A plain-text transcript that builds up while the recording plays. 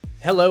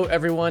Hello,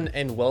 everyone,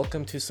 and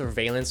welcome to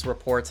Surveillance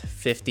Report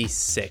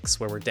 56,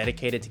 where we're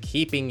dedicated to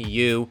keeping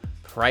you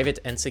private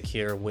and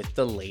secure with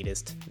the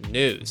latest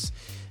news.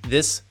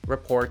 This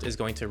report is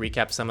going to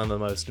recap some of the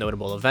most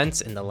notable events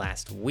in the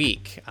last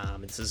week.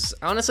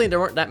 Honestly, there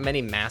weren't that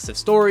many massive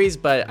stories,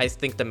 but I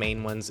think the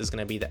main ones is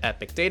going to be the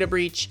Epic data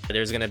breach.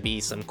 There's going to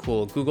be some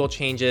cool Google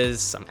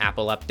changes, some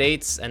Apple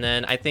updates, and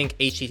then I think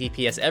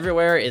HTTPS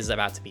everywhere is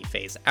about to be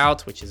phased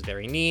out, which is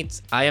very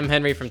neat. I am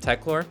Henry from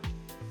TechLore.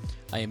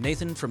 I am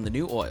Nathan from The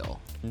New Oil.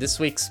 This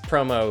week's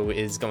promo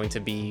is going to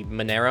be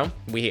Monero.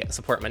 We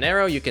support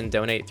Monero. You can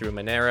donate through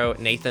Monero.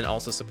 Nathan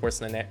also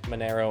supports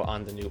Monero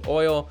on The New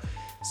Oil.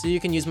 So you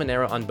can use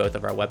Monero on both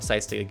of our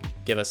websites to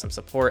give us some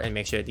support and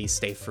make sure these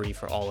stay free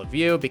for all of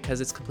you because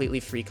it's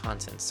completely free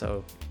content.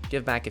 So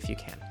give back if you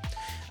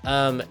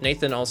can.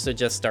 Nathan also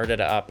just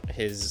started up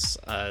his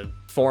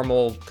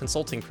formal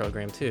consulting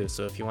program too.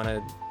 So if you want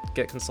to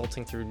get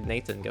consulting through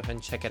Nathan, go ahead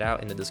and check it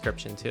out in the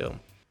description too.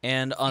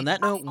 And on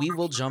that note, we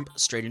will jump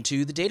straight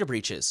into the data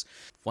breaches.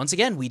 Once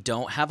again, we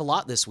don't have a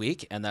lot this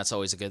week, and that's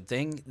always a good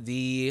thing.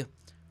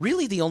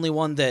 Really the only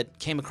one that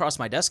came across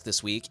my desk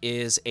this week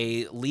is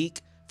a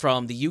leak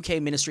from the UK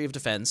Ministry of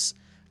Defense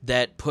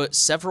that put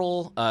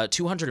several,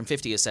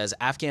 250, it says,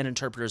 Afghan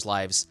interpreters'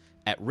 lives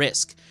at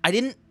risk. I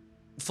didn't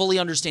fully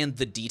understand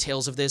the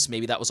details of this.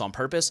 Maybe that was on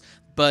purpose.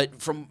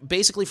 But from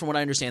what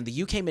I understand,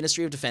 the UK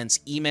Ministry of Defense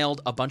emailed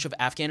a bunch of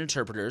Afghan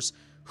interpreters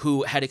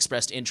who had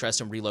expressed interest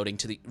in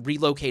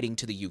relocating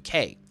to the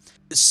UK.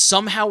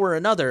 Somehow or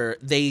another,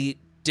 they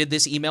did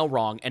this email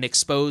wrong and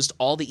exposed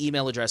all the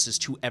email addresses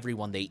to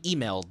everyone they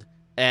emailed.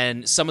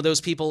 And some of those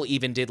people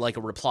even did like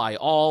a reply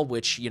all,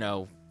 which,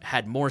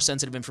 had more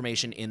sensitive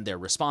information in their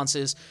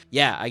responses.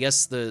 Yeah, I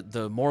guess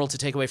the moral to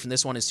take away from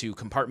this one is to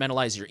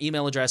compartmentalize your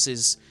email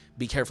addresses.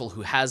 Be careful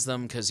who has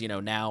them, because,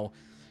 now,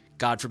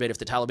 God forbid, if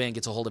the Taliban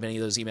gets a hold of any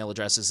of those email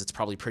addresses, it's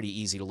probably pretty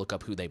easy to look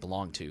up who they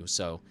belong to.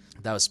 So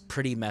that was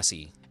pretty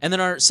messy. And then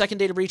our second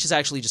data breach is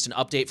actually just an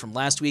update from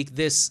last week.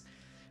 This,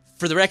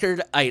 for the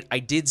record, I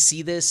did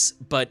see this,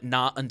 but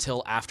not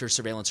until after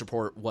Surveillance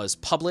Report was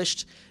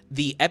published.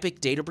 The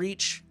Epic data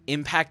breach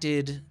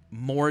impacted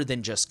more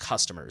than just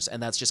customers,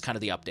 and that's just kind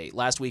of the update.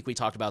 Last week we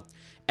talked about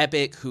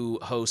Epic, who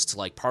hosts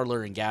like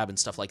Parler and Gab and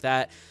stuff like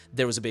that.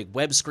 There was a big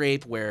web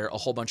scrape where a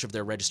whole bunch of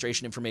their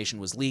registration information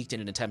was leaked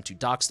in an attempt to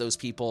dox those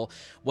people.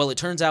 Well, it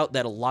turns out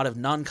that a lot of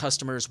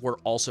non-customers were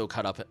also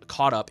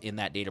caught up in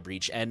that data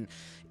breach, and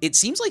it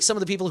seems like some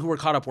of the people who were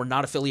caught up were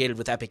not affiliated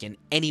with Epic in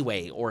any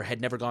way or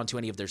had never gone to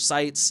any of their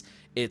sites.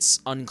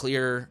 It's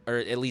unclear, or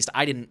at least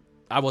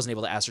I wasn't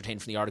able to ascertain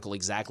from the article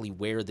exactly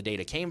where the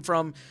data came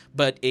from,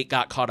 but it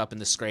got caught up in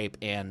the scrape,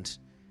 and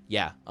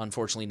yeah,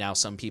 unfortunately now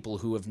some people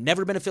who have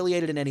never been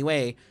affiliated in any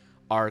way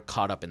are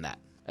caught up in that.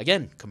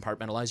 Again,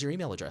 compartmentalize your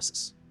email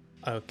addresses.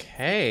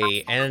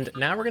 Okay, and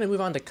now we're going to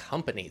move on to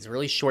companies.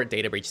 Really short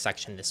data breach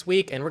section this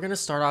week, and we're going to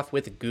start off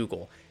with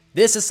Google.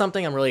 This is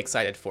something I'm really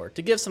excited for.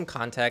 To give some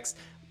context,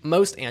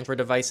 most Android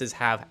devices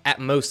have at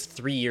most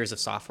 3 years of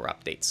software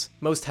updates.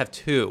 Most have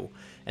 2.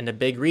 And the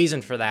big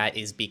reason for that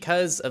is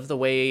because of the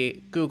way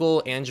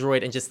Google,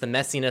 Android, and just the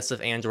messiness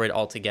of Android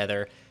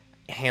altogether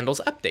handles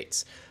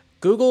updates.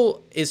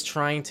 Google is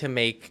trying to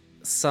make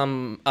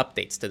some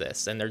updates to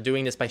this, and they're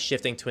doing this by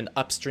shifting to an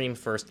upstream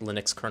first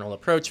Linux kernel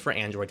approach for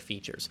Android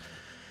features.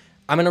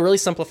 I'm going to really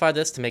simplify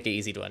this to make it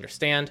easy to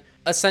understand.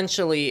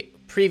 Essentially,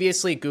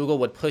 previously Google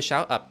would push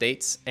out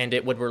updates, and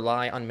it would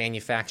rely on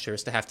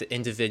manufacturers to have to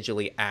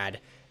individually add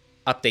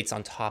updates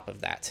on top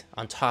of that,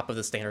 on top of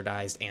the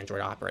standardized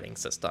Android operating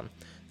system.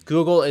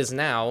 Google is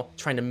now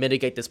trying to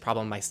mitigate this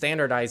problem by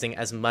standardizing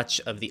as much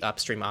of the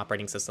upstream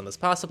operating system as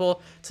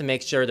possible to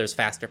make sure there's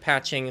faster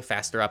patching,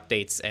 faster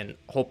updates, and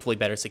hopefully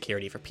better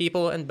security for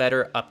people and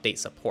better update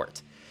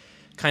support.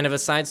 Kind of a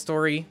side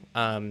story,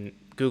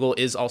 Google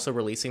is also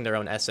releasing their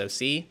own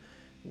SoC,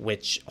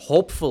 which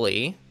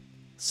hopefully,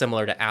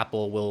 similar to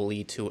Apple, will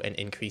lead to an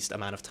increased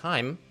amount of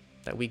time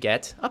that we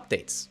get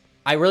updates.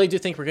 I really do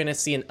think we're going to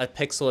see a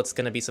Pixel that's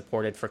going to be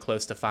supported for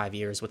close to 5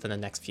 years within the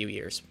next few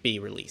years be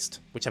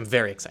released, which I'm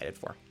very excited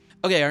for.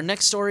 Okay, our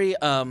next story,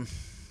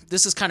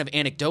 this is kind of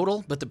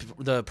anecdotal, but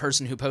the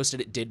person who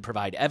posted it did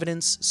provide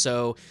evidence.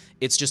 So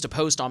it's just a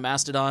post on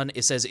Mastodon.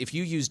 It says, if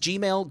you use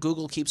Gmail,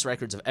 Google keeps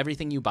records of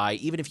everything you buy,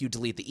 even if you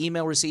delete the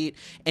email receipt,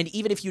 and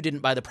even if you didn't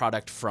buy the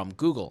product from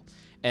Google.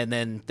 And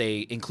then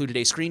they included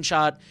a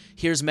screenshot.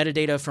 Here's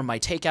metadata from my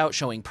takeout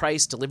showing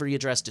price, delivery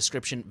address,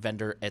 description,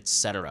 vendor,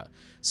 etc.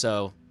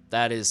 So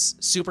that is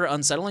super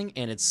unsettling,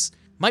 and it's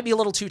might be a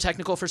little too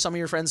technical for some of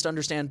your friends to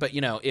understand, but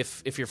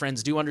if your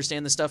friends do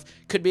understand this stuff,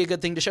 could be a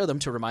good thing to show them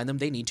to remind them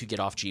they need to get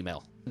off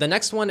Gmail. The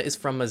next one is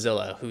from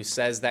Mozilla, who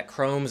says that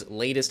Chrome's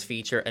latest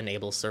feature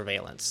enables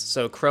surveillance.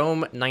 So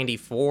Chrome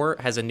 94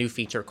 has a new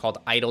feature called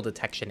Idle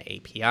Detection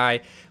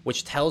API,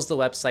 which tells the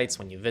websites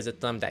when you visit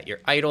them that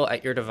you're idle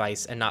at your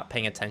device and not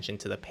paying attention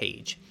to the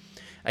page.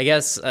 I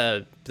guess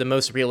the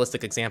most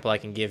realistic example I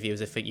can give you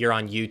is if you're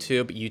on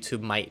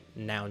YouTube might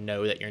now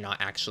know that you're not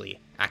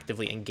actually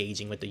actively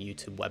engaging with the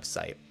YouTube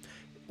website.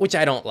 which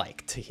I don't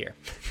like to hear.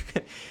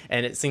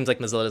 And it seems like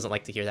Mozilla doesn't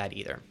like to hear that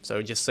either.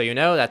 So just so you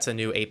know, that's a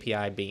new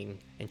API being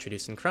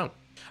introduced in Chrome.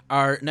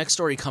 Our next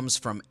story comes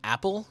from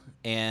Apple,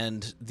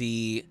 and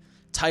the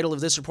title of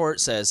this report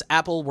says,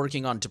 Apple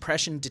working on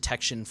depression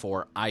detection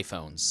for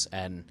iPhones.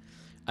 And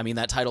I mean,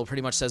 that title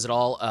pretty much says it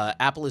all.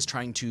 Apple is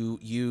trying to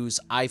use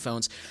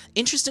iPhones.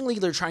 Interestingly,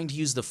 they're trying to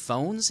use the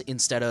phones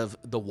instead of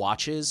the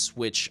watches,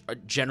 which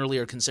generally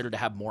are considered to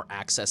have more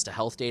access to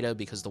health data,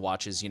 because the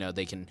watches,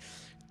 they can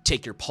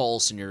take your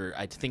pulse and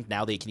I think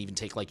now they can even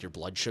take like your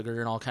blood sugar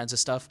and all kinds of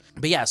stuff.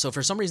 But yeah, so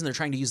for some reason they're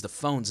trying to use the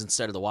phones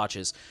instead of the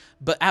watches.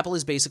 But Apple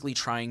is basically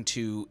trying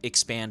to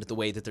expand the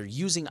way that they're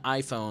using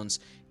iPhones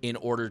in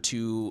order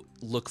to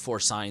look for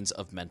signs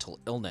of mental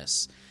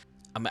illness.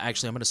 I'm going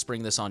to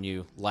spring this on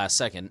you last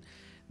second.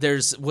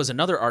 Was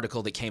another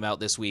article that came out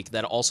this week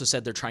that also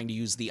said they're trying to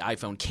use the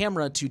iPhone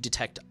camera to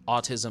detect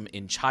autism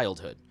in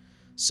childhood.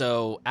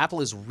 So Apple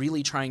is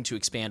really trying to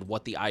expand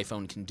what the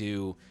iPhone can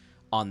do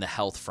on the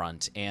health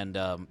front. And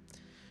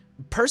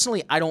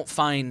personally, I don't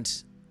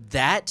find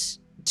that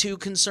too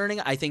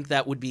concerning. I think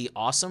that would be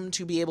awesome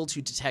to be able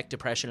to detect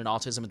depression and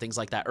autism and things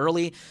like that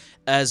early.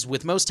 As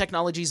with most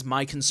technologies,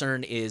 my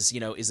concern is,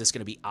 is this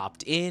going to be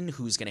opt-in?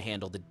 Who's going to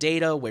handle the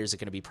data? Where's it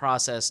going to be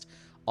processed?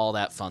 All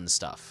that fun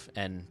stuff.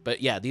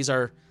 But yeah, these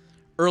are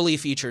early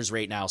features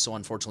right now, so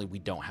unfortunately we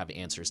don't have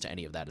answers to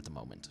any of that at the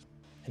moment.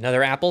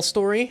 Another Apple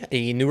story.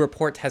 A new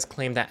report has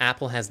claimed that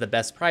Apple has the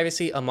best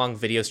privacy among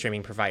video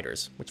streaming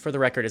providers, which for the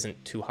record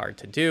isn't too hard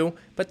to do,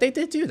 but they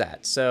did do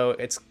that. So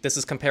this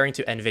is comparing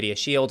to NVIDIA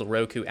Shield,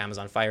 Roku,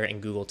 Amazon Fire,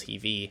 and Google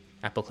TV.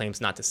 Apple claims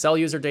not to sell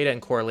user data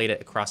and correlate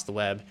it across the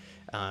web.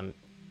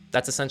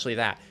 That's essentially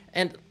that.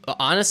 And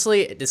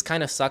honestly, this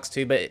kind of sucks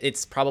too, but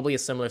it's probably a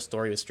similar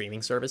story with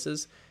streaming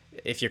services.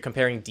 If you're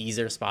comparing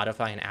Deezer,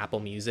 Spotify, and Apple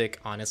Music,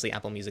 honestly,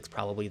 Apple Music's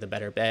probably the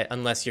better bet,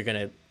 unless you're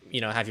going to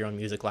have your own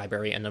music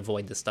library and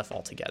avoid this stuff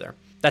altogether.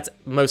 That's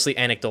mostly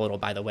anecdotal,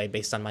 by the way,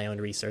 based on my own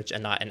research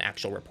and not an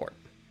actual report.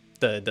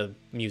 The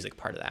music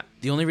part of that.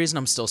 The only reason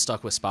I'm still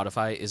stuck with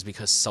Spotify is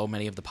because so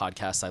many of the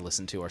podcasts I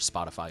listen to are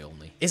Spotify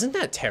only. Isn't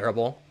that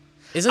terrible?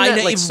 Isn't that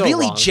it so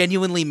really wrong?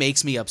 Genuinely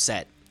makes me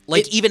upset.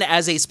 Even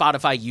as a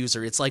Spotify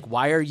user, it's like,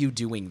 why are you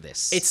doing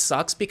this? It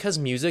sucks because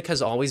music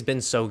has always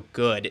been so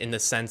good in the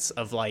sense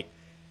of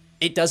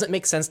it doesn't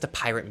make sense to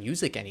pirate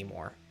music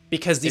anymore.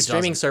 Because these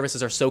streaming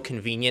services are so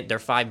convenient. They're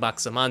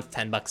 $5 a month,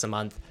 $10 a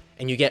month,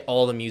 and you get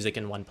all the music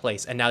in one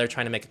place. And now they're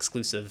trying to make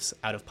exclusives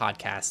out of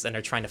podcasts, and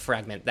they're trying to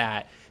fragment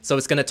that. So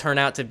it's going to turn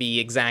out to be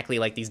exactly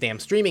like these damn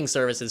streaming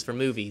services for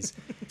movies,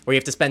 where you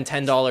have to spend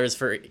 $10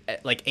 for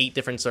 8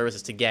 different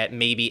services to get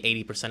maybe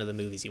 80% of the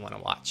movies you want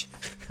to watch.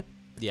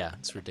 Yeah,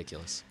 it's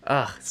ridiculous.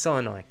 So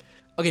annoying.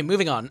 Okay,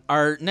 moving on.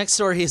 Our next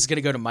story is going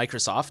to go to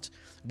Microsoft,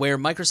 where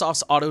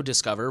Microsoft's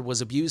AutoDiscover was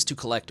abused to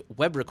collect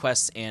web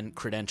requests and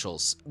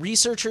credentials.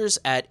 Researchers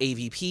at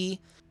AVP,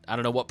 I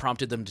don't know what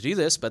prompted them to do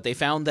this, but they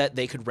found that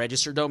they could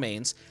register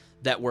domains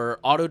that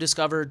were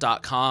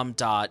autodiscover.com.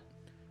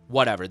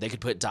 Whatever. They could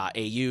put .au,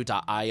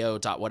 .io,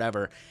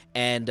 .whatever,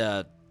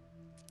 and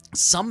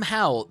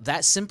somehow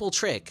that simple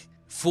trick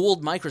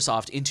fooled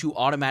Microsoft into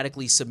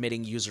automatically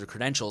submitting user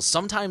credentials,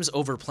 sometimes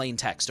over plain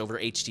text, over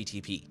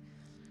HTTP.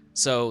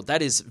 So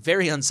that is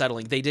very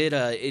unsettling. They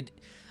did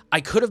I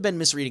could have been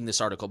misreading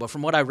this article, but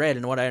from what I read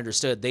and what I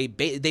understood, they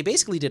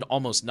basically did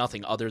almost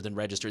nothing other than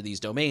register these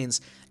domains,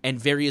 and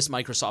various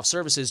Microsoft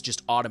services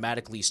just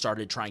automatically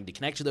started trying to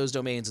connect to those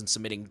domains and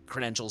submitting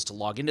credentials to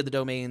log into the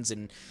domains,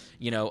 and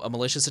a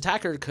malicious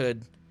attacker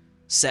could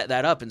set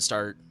that up and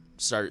start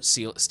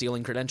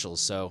stealing credentials.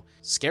 So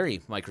scary,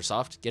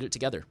 Microsoft, get it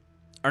together.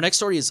 Our next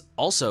story is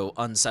also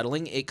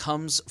unsettling. It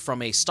comes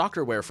from a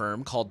stalkerware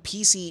firm called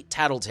PC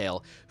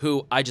Tattletale,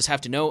 who I just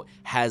have to note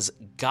has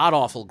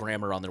god-awful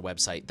grammar on their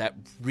website. That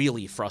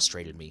really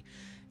frustrated me.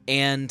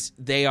 And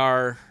they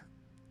are,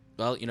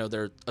 they're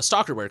a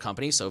stalkerware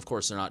company, so of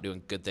course they're not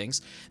doing good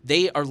things.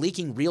 They are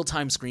leaking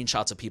real-time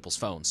screenshots of people's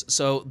phones.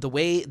 So the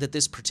way that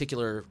this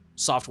particular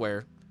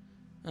software,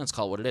 let's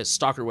call it what it is,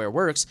 stalkerware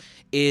works,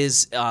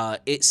 is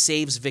it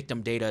saves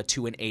victim data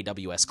to an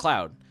AWS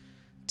cloud.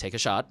 Take a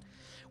shot.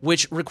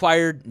 Which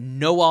required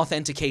no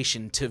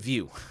authentication to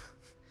view.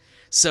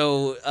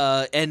 So,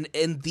 and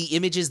the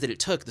images that it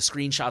took, the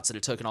screenshots that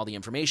it took, and all the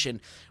information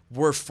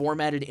were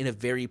formatted in a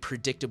very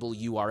predictable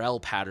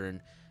URL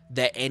pattern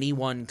that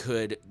anyone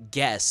could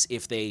guess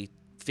if they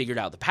figured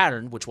out the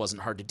pattern, which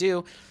wasn't hard to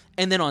do.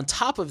 And then on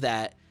top of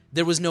that,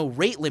 there was no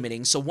rate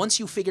limiting. So once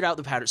you figured out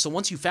the pattern, so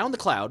once you found the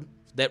cloud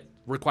that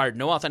required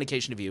no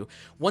authentication to view,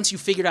 once you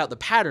figured out the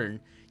pattern,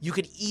 you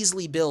could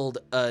easily build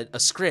a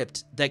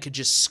script that could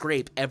just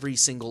scrape every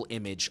single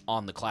image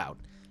on the cloud.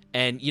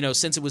 And,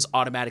 since it was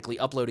automatically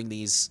uploading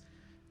these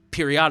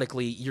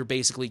periodically, you're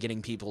basically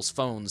getting people's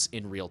phones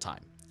in real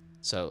time.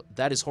 So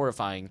that is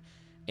horrifying,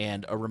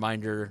 and a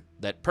reminder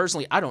that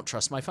personally, I don't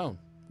trust my phone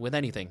with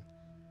anything.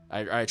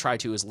 I try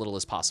to as little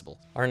as possible.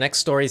 Our next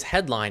story's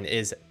headline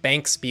is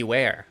Banks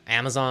Beware.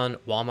 Amazon,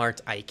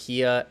 Walmart,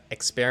 IKEA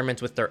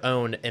experiment with their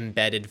own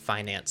embedded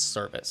finance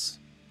service.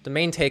 The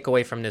main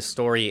takeaway from this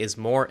story is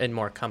more and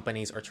more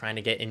companies are trying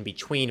to get in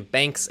between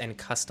banks and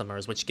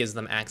customers, which gives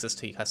them access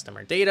to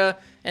customer data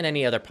and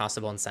any other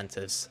possible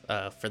incentives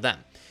for them.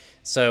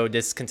 So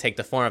this can take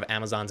the form of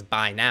Amazon's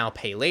buy now,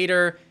 pay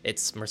later.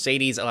 It's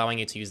Mercedes allowing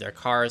you to use their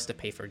cars to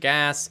pay for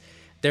gas.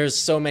 There's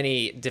so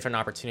many different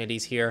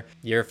opportunities here.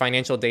 Your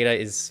financial data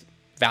is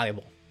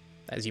valuable,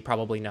 as you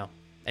probably know,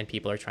 and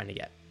people are trying to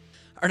get.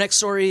 Our next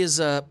story is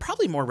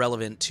probably more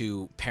relevant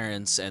to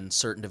parents and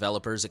certain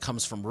developers. It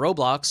comes from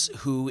Roblox,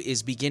 who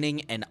is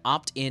beginning an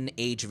opt-in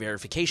age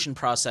verification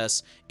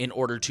process in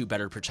order to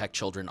better protect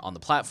children on the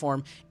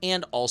platform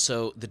and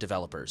also the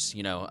developers.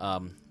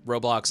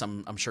 Roblox,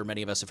 I'm sure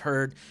many of us have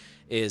heard,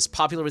 is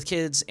popular with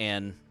kids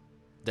and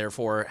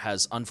therefore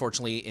has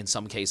unfortunately in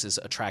some cases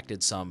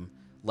attracted some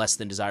less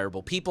than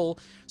desirable people.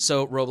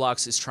 So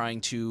Roblox is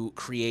trying to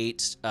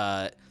create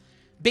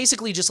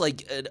basically just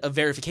like a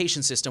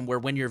verification system where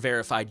when you're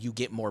verified, you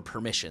get more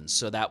permissions.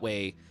 So that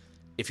way,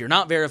 if you're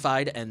not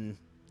verified and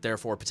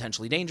therefore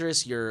potentially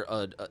dangerous, you're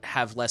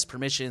have less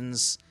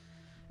permissions.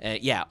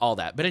 All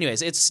that. But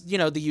anyways, it's,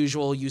 the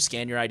usual, you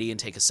scan your ID and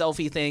take a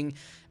selfie thing.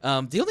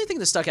 The only thing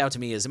that stuck out to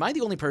me is, am I the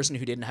only person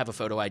who didn't have a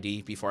photo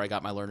ID before I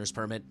got my learner's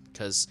permit?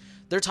 Because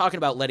they're talking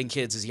about letting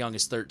kids as young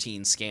as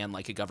 13 scan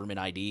like a government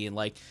ID. And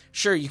like,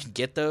 sure, you can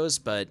get those.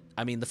 But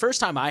I mean, the first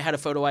time I had a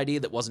photo ID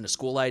that wasn't a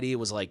school ID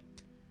was like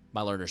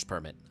my learner's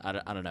permit. I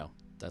don't know.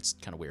 That's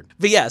kind of weird.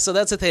 But yeah, so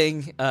that's a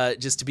thing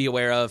just to be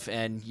aware of.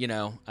 And,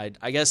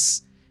 I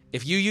guess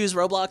if you use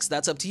Roblox,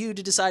 that's up to you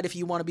to decide if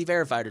you want to be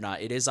verified or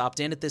not. It is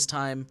opt-in at this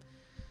time.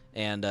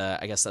 And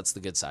I guess that's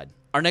the good side.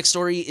 Our next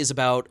story is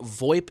about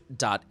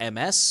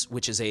VoIP.ms,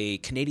 which is a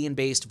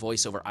Canadian-based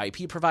voice over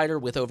IP provider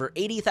with over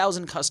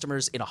 80,000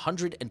 customers in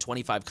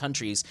 125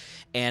 countries,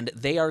 and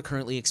they are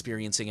currently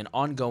experiencing an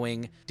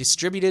ongoing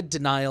distributed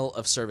denial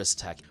of service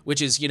attack,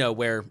 which is,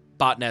 where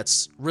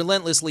botnets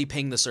relentlessly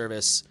ping the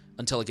service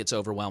until it gets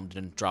overwhelmed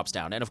and drops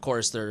down. And of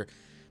course, they're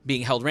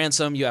being held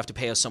ransom. You have to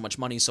pay us so much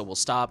money, so we'll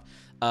stop.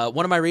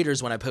 One of my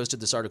readers, when I posted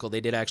this article,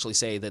 they did actually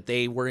say that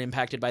they were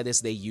impacted by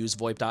this. They use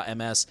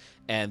VoIP.ms,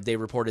 and they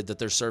reported that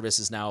their service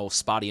is now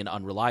spotty and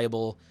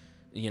unreliable.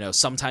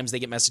 Sometimes they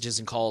get messages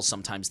and calls,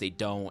 sometimes they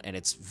don't, and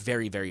it's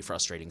very, very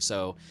frustrating.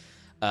 So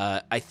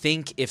I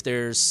think if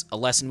there's a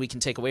lesson we can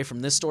take away from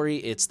this story,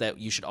 it's that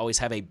you should always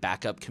have a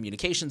backup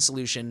communication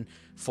solution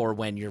for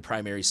when your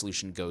primary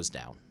solution goes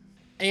down.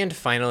 And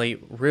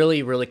finally,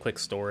 really, really quick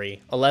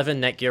story.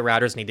 11 Netgear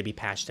routers need to be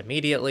patched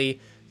immediately.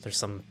 There's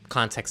some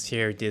context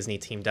here. Disney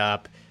teamed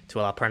up to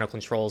allow parental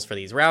controls for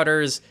these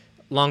routers.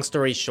 Long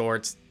story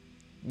short,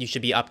 you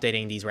should be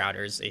updating these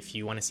routers. If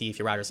you want to see if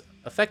your router's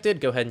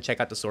affected, go ahead and check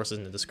out the sources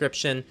in the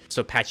description.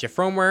 So patch your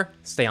firmware,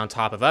 stay on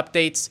top of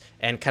updates,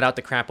 and cut out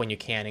the crap when you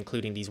can,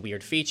 including these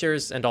weird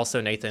features. And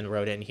also Nathan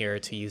wrote in here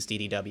to use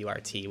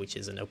DDWRT, which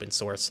is an open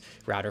source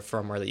router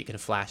firmware that you can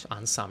flash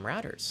on some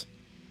routers.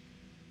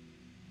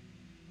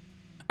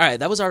 All right,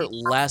 that was our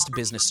last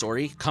business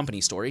story,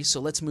 company story.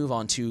 So let's move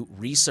on to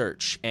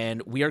research.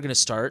 And we are going to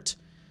start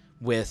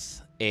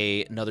with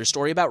another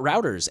story about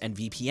routers and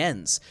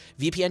VPNs.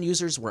 VPN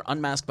users were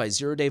unmasked by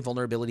zero-day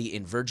vulnerability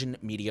in Virgin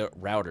Media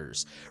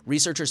routers.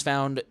 Researchers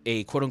found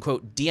a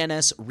quote-unquote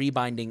DNS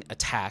rebinding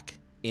attack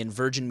in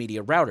Virgin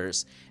Media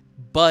routers,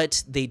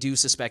 but they do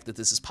suspect that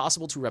this is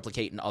possible to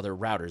replicate in other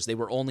routers.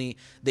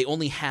 They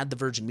only had the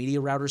Virgin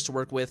Media routers to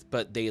work with,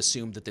 but they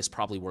assumed that this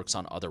probably works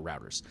on other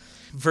routers.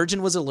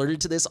 Virgin was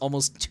alerted to this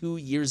almost 2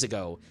 years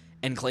ago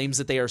and claims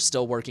that they are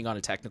still working on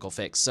a technical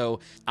fix. So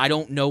I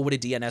don't know what a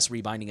DNS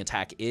rebinding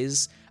attack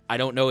is. I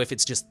don't know if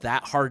it's just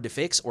that hard to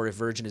fix or if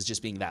Virgin is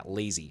just being that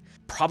lazy.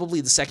 Probably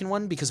the second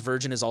one, because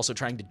Virgin is also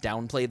trying to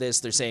downplay this.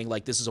 They're saying,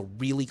 like, this is a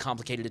really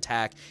complicated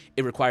attack.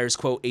 It requires,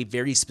 quote, a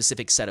very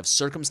specific set of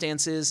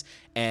circumstances,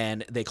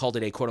 and they called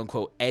it a,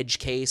 quote-unquote, edge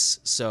case.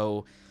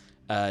 So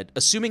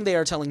assuming they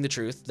are telling the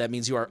truth, that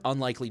means you are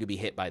unlikely to be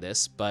hit by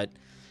this. But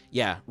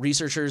yeah,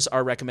 researchers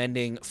are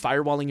recommending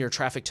firewalling your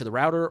traffic to the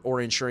router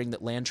or ensuring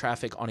that LAN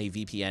traffic on a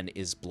VPN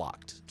is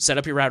blocked. Set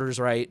up your routers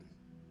right.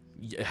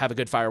 Have a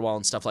good firewall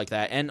and stuff like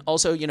that. And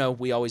also,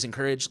 we always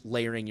encourage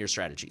layering your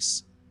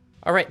strategies.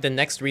 All right, the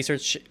next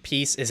research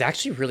piece is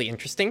actually really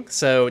interesting.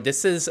 So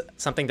this is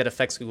something that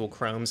affects Google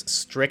Chrome's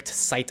strict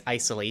site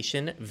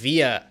isolation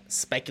via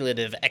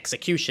speculative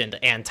execution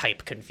and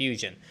type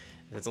confusion.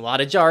 There's a lot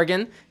of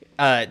jargon.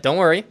 Don't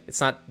worry, it's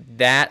not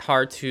that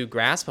hard to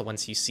grasp, but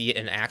once you see it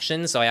in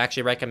action, so I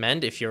actually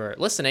recommend, if you're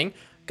listening,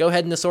 go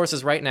ahead in the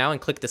sources right now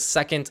and click the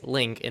second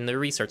link in the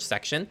research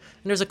section. And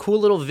there's a cool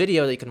little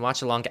video that you can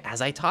watch along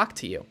as I talk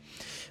to you.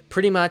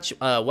 Pretty much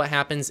what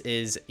happens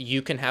is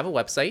you can have a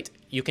website,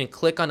 you can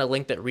click on a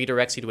link that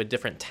redirects you to a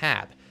different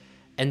tab,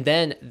 and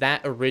then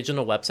that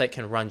original website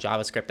can run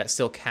JavaScript that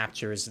still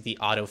captures the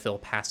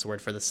autofill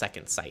password for the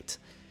second site.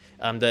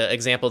 The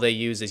example they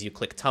use is you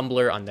click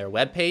Tumblr on their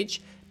webpage,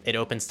 it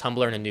opens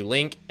Tumblr in a new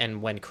link,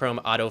 and when Chrome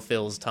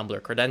autofills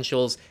Tumblr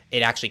credentials,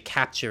 it actually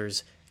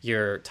captures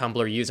your Tumblr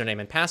username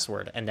and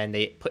password, and then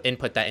they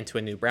input that into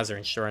a new browser,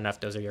 and sure enough,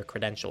 those are your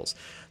credentials.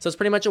 So it's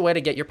pretty much a way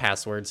to get your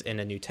passwords in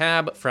a new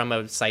tab from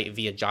a site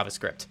via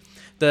JavaScript.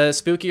 The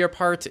spookier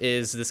part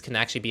is this can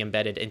actually be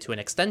embedded into an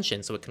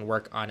extension, so it can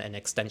work on an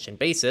extension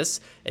basis.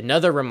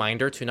 Another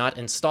reminder to not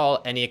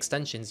install any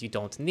extensions you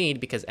don't need,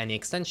 because any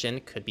extension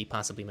could be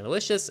possibly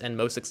malicious, and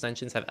most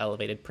extensions have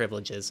elevated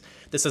privileges.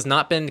 This has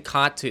not been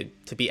caught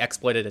to be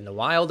exploited in the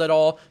wild at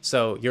all,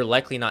 so you're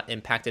likely not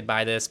impacted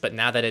by this, but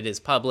now that it is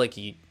public,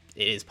 it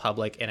is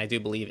public, and I do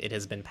believe it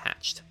has been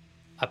patched.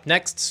 Up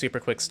next, super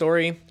quick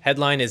story.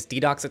 Headline is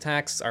DDoS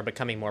attacks are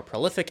becoming more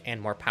prolific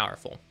and more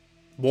powerful.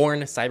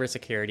 Warn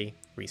cybersecurity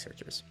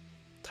researchers.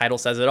 Title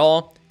says it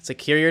all.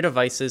 Secure your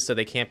devices so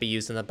they can't be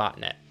used in the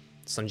botnet.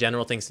 Some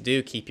general things to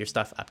do: keep your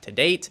stuff up to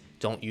date,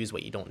 don't use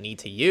what you don't need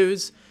to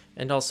use,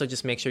 and also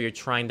just make sure you're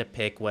trying to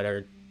pick what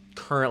are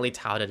currently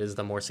touted as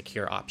the more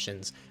secure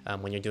options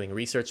when you're doing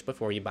research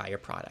before you buy your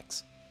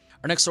products.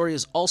 Our next story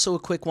is also a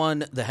quick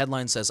one. The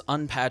headline says,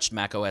 unpatched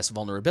macOS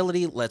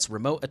vulnerability lets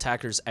remote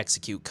attackers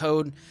execute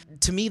code.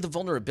 To me, the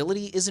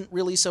vulnerability isn't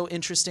really so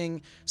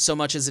interesting, so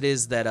much as it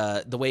is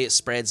that the way it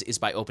spreads is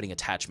by opening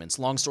attachments.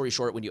 Long story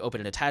short, when you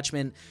open an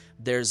attachment,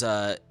 there's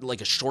a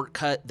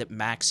shortcut that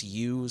Macs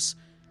use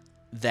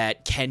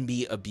that can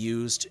be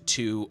abused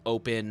to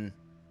open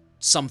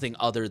something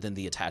other than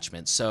the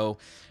attachment. So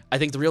I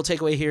think the real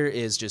takeaway here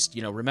is just,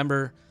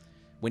 remember,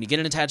 when you get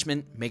an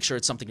attachment, make sure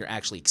it's something you're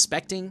actually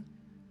expecting,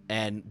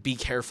 and be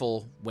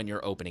careful when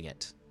you're opening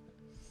it.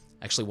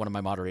 Actually, one of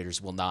my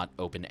moderators will not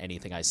open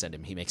anything I send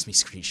him. He makes me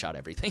screenshot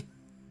everything.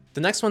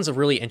 The next one's a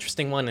really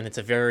interesting one, and it's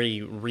a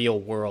very real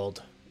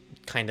world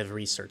kind of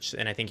research,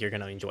 and I think you're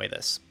going to enjoy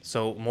this.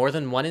 So more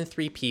than 1 in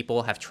 3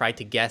 people have tried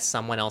to guess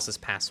someone else's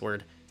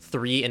password.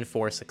 3 in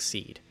 4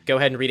 succeed. Go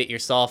ahead and read it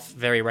yourself.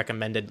 Very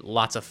recommended.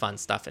 Lots of fun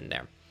stuff in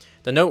there.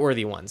 The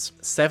noteworthy ones: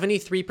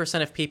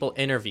 73% of people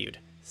interviewed,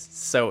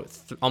 so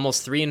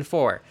almost 3 in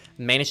 4,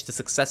 managed to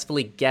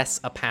successfully guess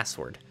a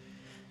password.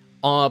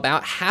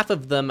 About half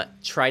of them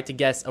tried to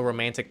guess a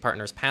romantic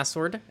partner's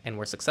password and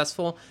were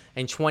successful,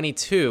 and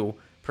 22%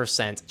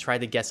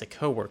 tried to guess a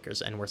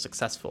coworker's and were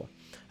successful.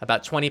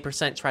 About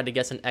 20% tried to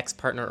guess an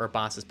ex-partner or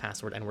boss's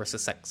password and were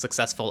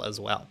successful as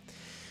well.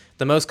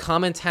 The most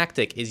common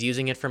tactic is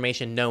using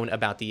information known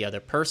about the other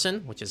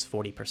person, which is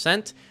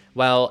 40%,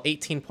 while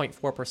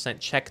 18.4%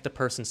 check the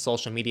person's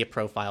social media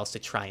profiles to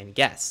try and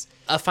guess.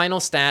 A final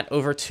stat: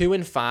 over 2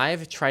 in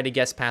 5 try to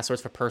guess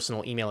passwords for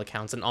personal email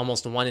accounts, and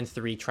almost 1 in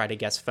 3 try to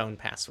guess phone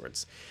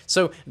passwords.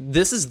 So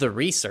this is the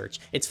research.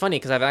 It's funny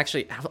because I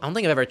don't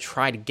think I've ever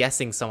tried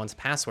guessing someone's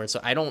password,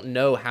 so I don't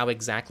know how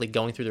exactly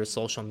going through their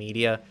social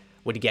media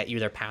would get you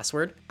their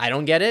password. I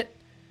don't get it.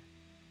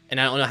 And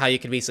I don't know how you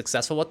can be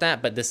successful with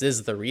that, but this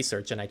is the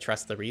research, and I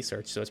trust the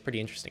research, so it's pretty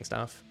interesting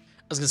stuff.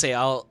 I was gonna say,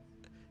 I'll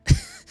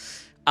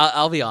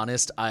be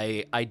honest.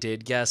 I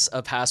did guess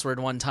a password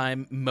one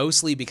time,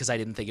 mostly because I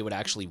didn't think it would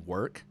actually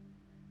work,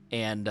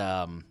 and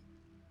I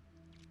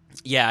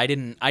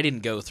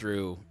didn't go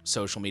through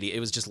social media. It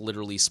was just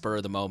literally spur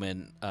of the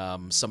moment.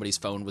 Somebody's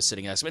phone was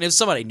sitting next to me, and it was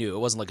somebody I knew. It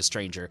wasn't like a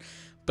stranger,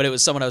 but it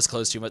was someone I was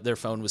close to. But their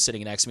phone was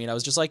sitting next to me, and I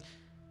was just like,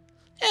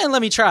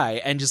 let me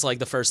try. And just like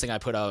the first thing I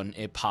put on,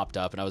 it popped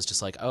up, and I was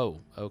just like,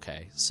 oh,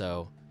 okay.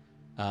 So,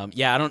 I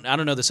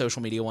don't know the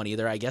social media one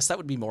either. I guess that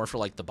would be more for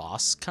like the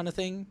boss kind of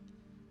thing,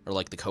 or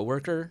like the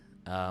coworker.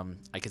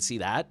 I could see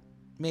that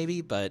maybe,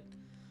 but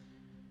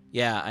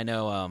yeah, I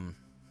know.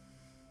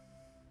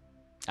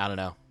 I don't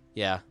know.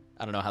 Yeah,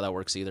 I don't know how that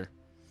works either.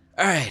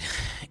 All right,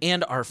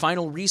 and our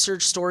final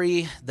research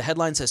story. The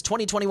headline says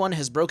 2021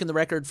 has broken the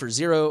record for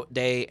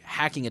 0-day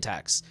hacking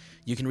attacks.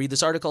 You can read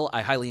this article.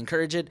 I highly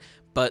encourage it.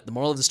 But the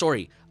moral of the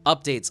story: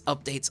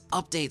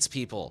 updates,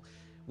 people.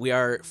 We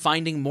are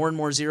finding more and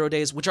more 0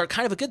 days, which are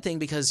kind of a good thing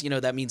because,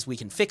 that means we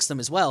can fix them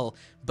as well,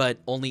 but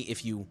only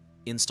if you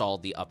install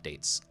the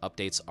updates.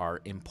 Updates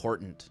are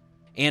important.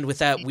 And with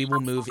that, we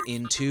will move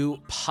into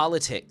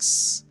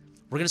politics.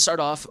 We're going to start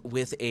off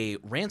with a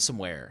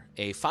ransomware,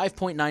 a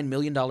 $5.9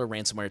 million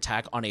ransomware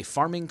attack on a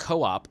farming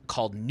co-op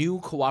called New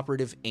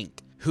Cooperative Inc.,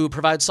 who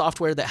provides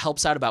software that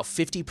helps out about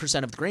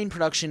 50% of the grain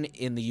production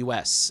in the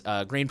U.S.,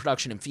 grain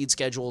production and feed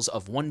schedules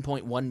of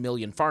 1.1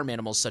 million farm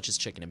animals such as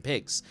chicken and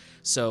pigs.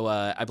 So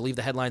I believe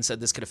the headline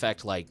said this could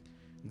affect like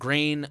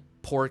grain,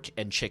 pork,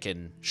 and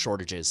chicken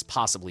shortages,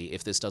 possibly,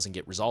 if this doesn't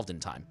get resolved in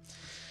time.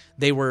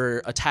 They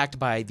were attacked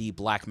by the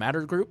Black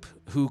Matter Group,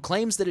 who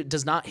claims that it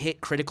does not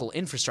hit critical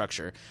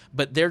infrastructure,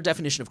 but their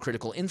definition of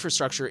critical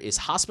infrastructure is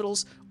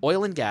hospitals,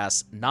 oil and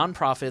gas,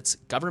 nonprofits,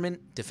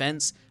 government,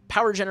 defense,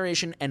 power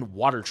generation, and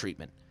water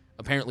treatment.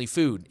 Apparently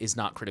food is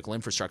not critical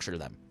infrastructure to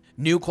them.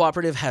 New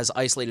Cooperative has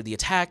isolated the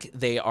attack.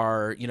 They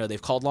are,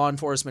 they've called law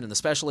enforcement and the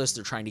specialists.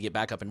 They're trying to get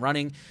back up and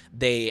running.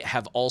 They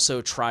have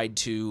also tried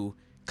to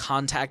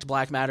contact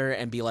Black Matter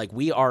and be like,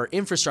 we are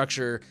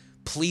infrastructure.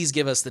 Please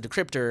give us the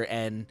decryptor.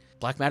 And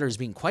Black Matter is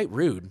being quite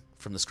rude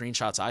from the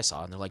screenshots I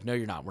saw, and they're like, no,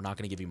 you're not. We're not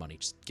going to give you money.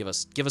 Just give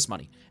us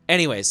money.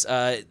 Anyways,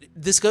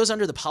 this goes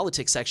under the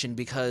politics section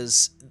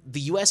because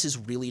the U.S. is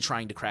really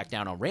trying to crack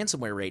down on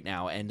ransomware right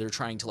now, and they're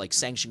trying to like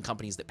sanction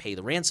companies that pay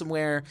the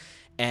ransomware,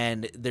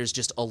 and there's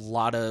just a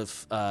lot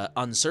of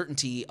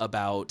uncertainty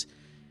about,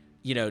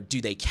 you know,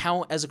 do they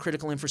count as a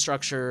critical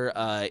infrastructure?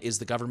 Is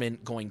the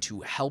government going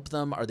to help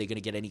them? Are they going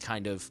to get any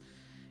kind of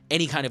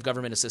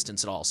government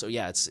assistance at all? So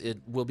yeah, it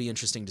will be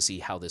interesting to see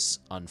how this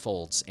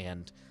unfolds,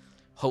 and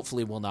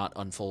hopefully will not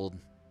unfold,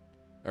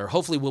 or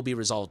hopefully will be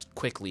resolved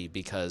quickly,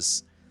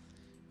 because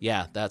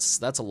yeah, that's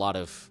a lot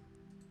of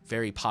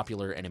very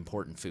popular and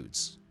important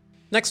foods.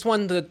 Next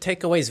one, the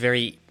takeaway is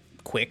very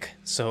quick,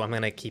 so I'm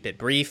going to keep it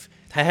brief.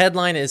 The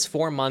headline is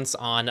 4 months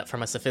on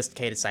from a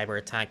sophisticated cyber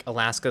attack,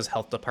 Alaska's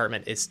health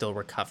department is still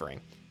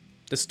recovering.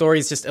 The story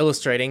is just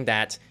illustrating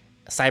that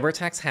cyber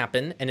attacks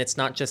happen, and it's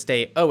not just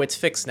it's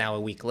fixed now a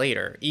week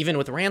later. Even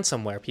with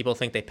ransomware, people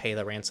think they pay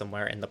the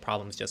ransomware and the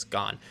problem's just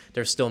gone.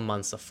 There's still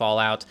months of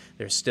fallout.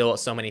 There's still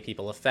so many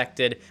people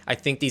affected. I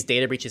think these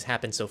data breaches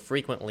happen so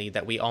frequently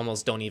that we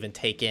almost don't even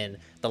take in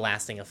the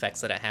lasting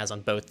effects that it has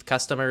on both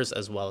customers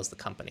as well as the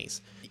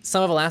companies.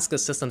 Some of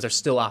Alaska's systems are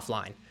still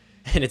offline,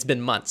 and it's been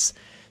months.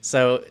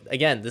 So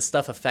again, this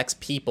stuff affects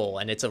people,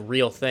 and it's a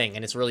real thing,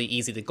 and it's really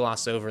easy to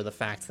gloss over the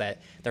fact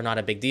that they're not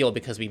a big deal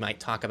because we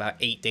might talk about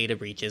 8 data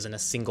breaches in a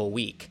single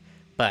week,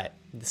 but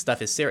this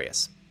stuff is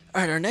serious.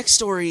 All right, our next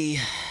story.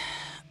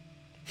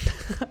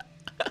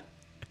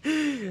 All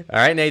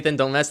right, Nathan,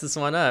 don't mess this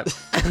one up.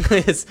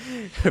 Well,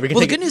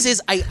 the good news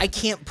is I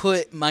can't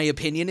put my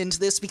opinion into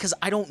this because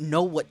I don't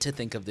know what to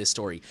think of this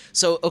story.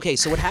 So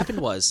what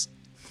happened was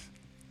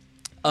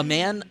a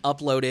man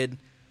uploaded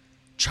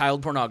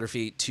child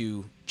pornography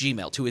to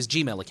Gmail, to his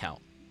Gmail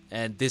account.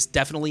 And this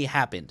definitely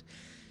happened.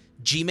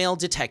 Gmail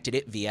detected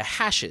it via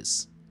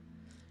hashes.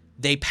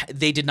 They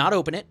did not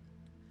open it.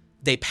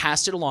 They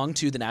passed it along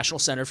to the National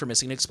Center for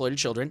Missing and Exploited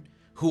Children,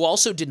 who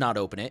also did not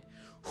open it,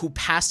 who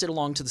passed it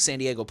along to the San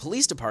Diego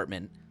Police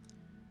Department,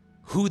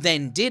 who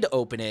then did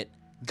open it,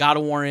 got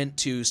a warrant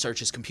to search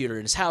his computer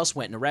in his house,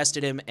 went and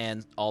arrested him,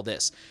 and all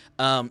this.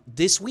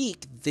 This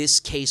week, this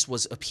case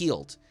was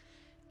appealed,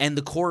 and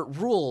the court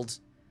ruled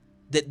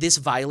that this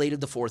violated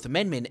the Fourth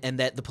Amendment and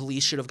that the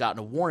police should have gotten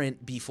a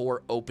warrant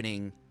before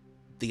opening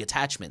the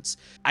attachments.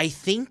 I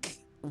think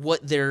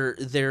what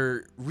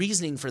their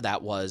reasoning for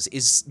that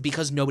is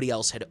because nobody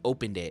else had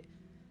opened it,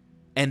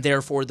 and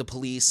therefore the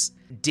police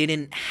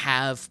didn't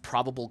have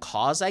probable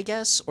cause, I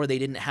guess, or they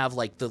didn't have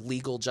like the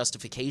legal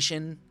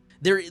justification.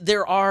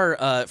 There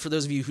are, for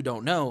those of you who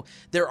don't know,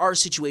 there are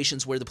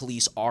situations where the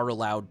police are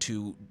allowed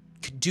to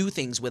do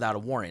things without a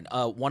warrant.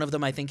 One of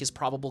them I think is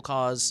probable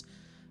cause.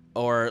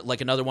 Or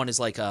like another one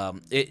is like I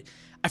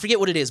forget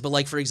what it is, but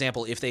like for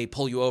example, if they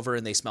pull you over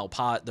and they smell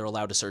pot, they're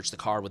allowed to search the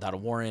car without a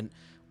warrant.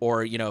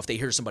 Or, you know, if they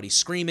hear somebody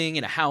screaming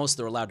in a house,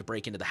 they're allowed to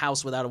break into the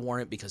house without a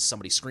warrant because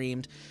somebody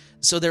screamed.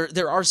 So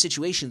there are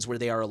situations where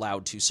they are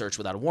allowed to search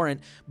without a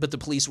warrant, but the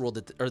police ruled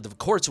that, or the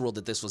courts ruled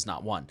that this was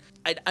not one.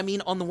 I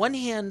mean, on the one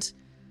hand,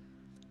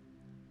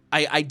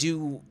 I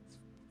do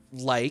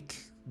like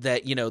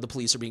that, you know, the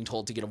police are being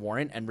told to get a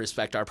warrant and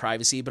respect our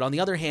privacy, but on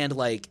the other hand,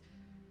 like,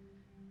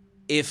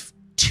 if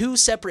 2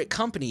 separate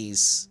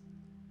companies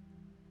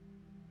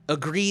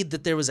agreed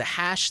that there was a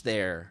hash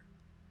there,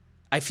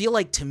 I feel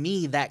like to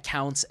me that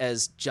counts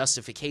as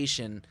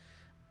justification.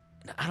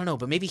 I don't know,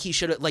 but maybe he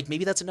should have, like,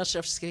 maybe that's enough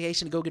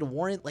justification to go get a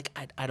warrant. Like,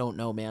 I don't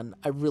know, man.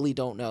 I really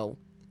don't know.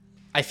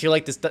 I feel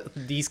like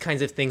these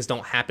kinds of things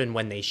don't happen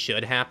when they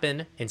should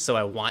happen, and so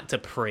I want to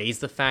praise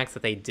the fact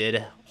that they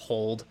did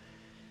hold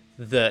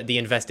the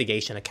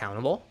investigation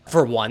accountable.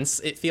 For once,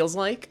 it feels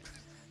like.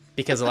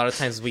 Because a lot of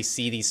times we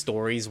see these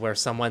stories where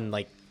someone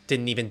like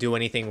didn't even do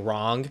anything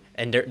wrong,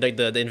 and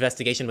the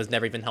investigation was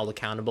never even held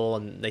accountable,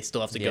 and they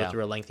still have to go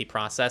through a lengthy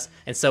process.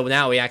 And so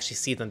now we actually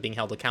see them being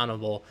held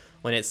accountable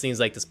when it seems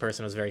like this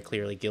person was very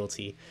clearly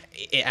guilty.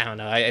 I don't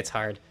know. It's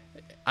hard.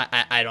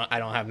 I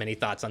don't have many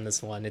thoughts on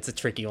this one. It's a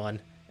tricky one,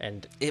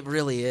 and it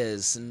really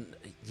is. And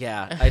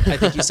yeah, I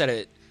think you said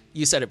it.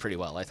 You said it pretty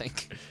well, I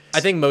think. I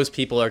think most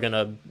people are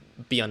gonna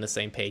be on the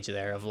same page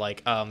there of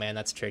like, oh man,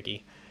 that's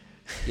tricky.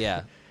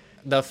 Yeah.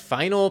 The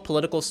final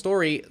political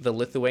story, the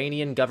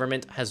Lithuanian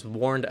government has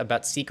warned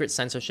about secret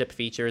censorship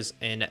features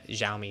in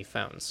Xiaomi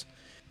phones.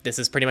 This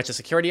is pretty much a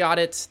security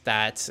audit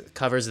that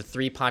covers the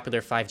 3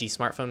 popular 5G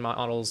smartphone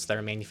models that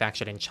are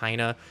manufactured in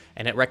China,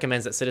 and it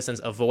recommends that citizens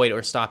avoid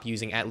or stop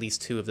using at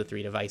least 2 of the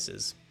 3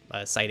 devices,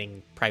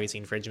 citing privacy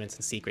infringements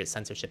and secret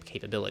censorship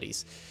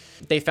capabilities.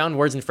 They found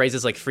words and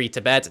phrases like Free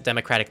Tibet,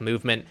 Democratic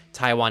Movement,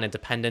 Taiwan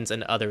Independence,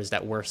 and others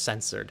that were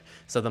censored.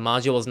 So the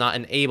module is not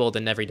enabled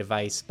in every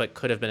device, but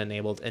could have been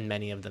enabled in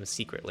many of them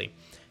secretly.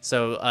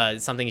 So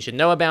something you should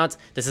know about,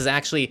 this is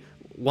actually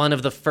one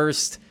of the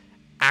first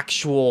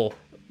actual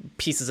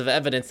pieces of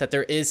evidence that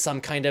there is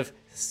some kind of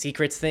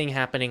secret thing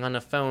happening on a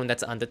phone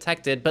that's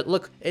undetected, but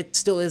look, it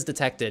still is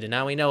detected, and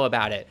now we know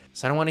about it.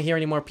 So I don't want to hear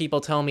any more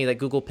people tell me that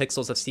Google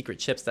Pixels have secret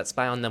chips that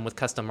spy on them with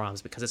custom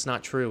ROMs, because it's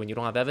not true, and you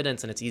don't have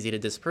evidence, and it's easy to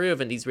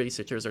disprove, and these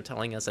researchers are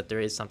telling us that there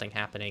is something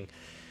happening.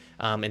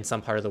 in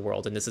some part of the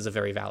world, and this is a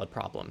very valid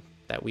problem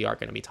that we are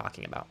going to be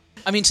talking about.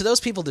 I mean, to those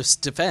people's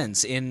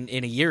defense, in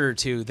a year or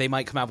two, they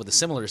might come out with a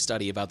similar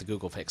study about the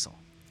Google Pixel.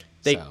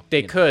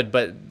 They could,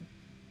 but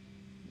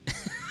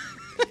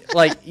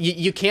like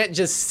you can't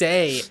just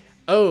say,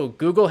 oh,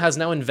 Google has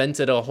now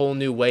invented a whole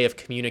new way of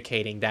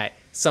communicating that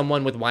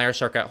someone with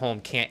Wireshark at home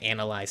can't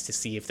analyze to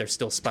see if they're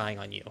still spying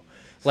on you.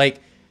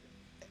 Like,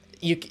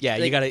 you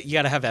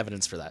gotta have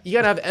evidence for that. You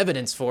gotta have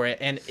evidence for it,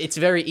 and it's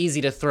very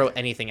easy to throw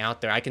anything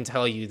out there. I can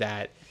tell you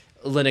that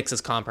Linux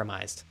is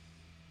compromised,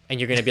 and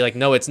you're gonna be like,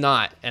 no, it's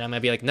not, and I'm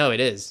gonna be like, no, it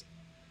is.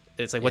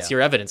 It's like, what's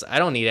your evidence? I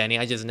don't need any.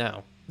 I just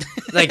know.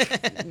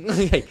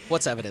 Like,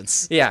 what's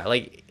evidence? Yeah,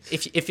 like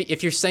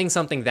if you're saying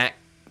something that,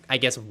 I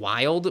guess,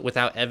 wild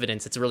without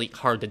evidence, it's really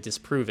hard to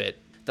disprove it.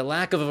 The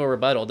lack of a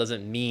rebuttal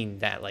doesn't mean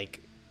that,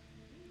 like,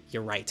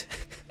 you're right.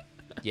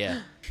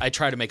 Yeah. I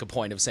try to make a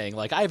point of saying,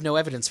 like, I have no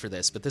evidence for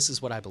this, but this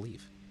is what I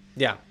believe.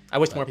 Yeah. I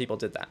wish more people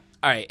did that.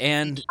 All right.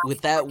 And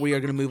with that, we are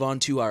going to move on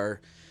to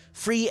our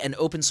free and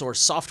open source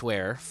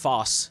software,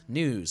 FOSS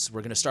news.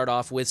 We're going to start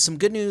off with some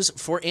good news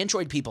for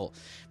Android people.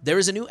 There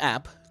is a new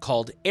app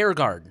called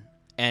AirGuard,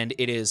 and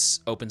it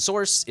is open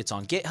source. It's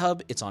on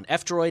GitHub, it's on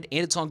F-Droid,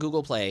 and it's on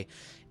Google Play.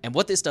 And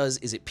what this does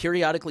is it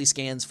periodically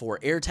scans for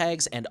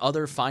AirTags and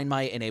other Find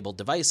My-enabled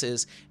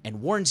devices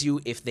and warns you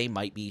if they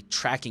might be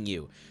tracking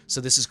you. So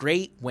this is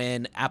great.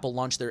 When Apple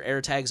launched their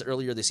AirTags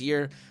earlier this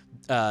year,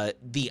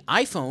 the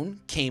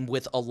iPhone came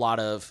with a lot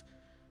of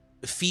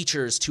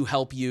features to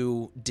help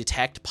you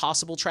detect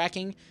possible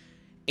tracking.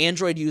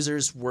 Android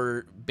users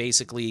were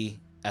basically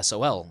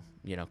SOL,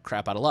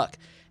 crap out of luck.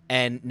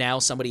 And now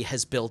somebody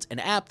has built an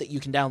app that you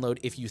can download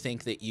if you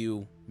think that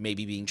you may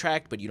be being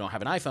tracked, but you don't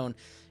have an iPhone.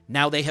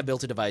 Now they have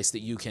built a device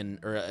that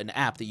or an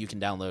app that you can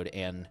download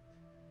and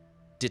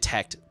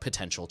detect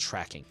potential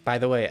tracking. By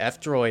the way,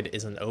 F-Droid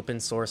is an open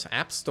source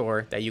app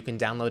store that you can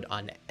download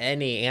on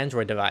any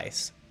Android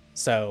device.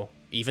 So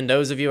even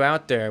those of you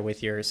out there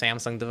with your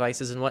Samsung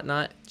devices and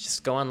whatnot,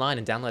 just go online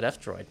and download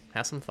F-Droid.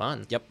 Have some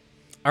fun. Yep.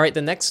 All right,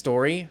 the next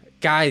story.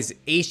 Guys,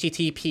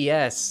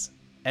 HTTPS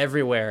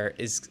everywhere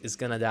is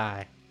gonna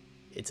die.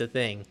 It's a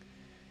thing.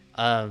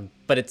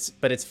 But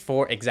it's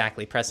for,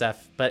 exactly, press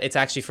F, but it's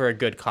actually for a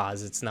good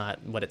cause. It's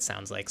not what it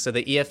sounds like. So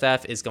the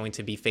EFF is going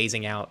to be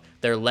phasing out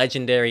their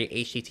legendary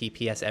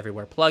HTTPS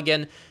Everywhere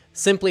plugin,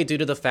 simply due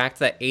to the fact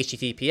that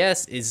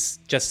HTTPS is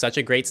just such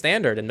a great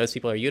standard and most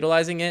people are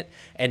utilizing it.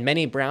 And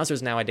many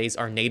browsers nowadays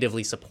are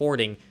natively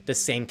supporting the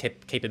same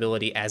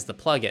capability as the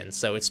plugin.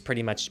 So it's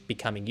pretty much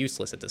becoming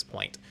useless at this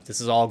point.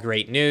 This is all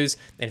great news.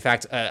 In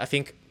fact, I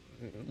think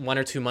 1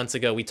 or 2 months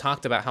ago, we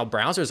talked about how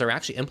browsers are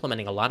actually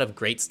implementing a lot of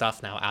great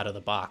stuff now out of the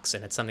box,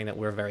 and it's something that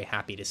we're very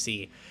happy to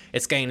see.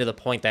 It's getting to the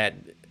point that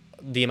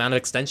the amount of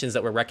extensions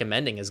that we're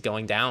recommending is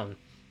going down.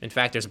 In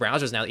fact, there's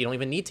browsers now that you don't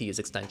even need to use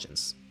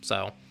extensions.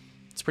 So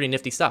it's pretty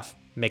nifty stuff.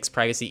 Makes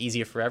privacy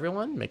easier for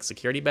everyone, makes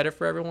security better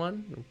for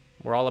everyone.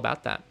 We're all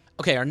about that.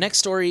 Okay, our next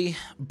story,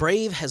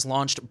 Brave has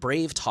launched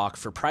Brave Talk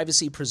for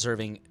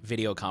privacy-preserving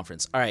video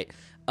conference. All right,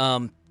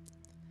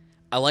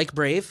 I like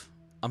Brave.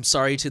 I'm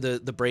sorry to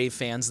the Brave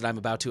fans that I'm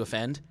about to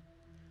offend.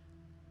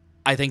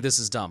 I think this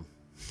is dumb.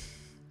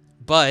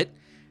 But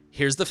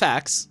here's the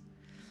facts.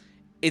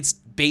 It's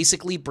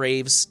basically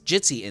Brave's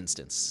Jitsi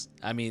instance.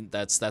 I mean,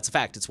 that's a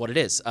fact. It's what it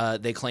is.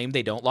 They claim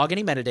they don't log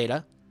any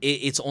metadata.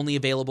 It's only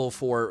available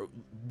for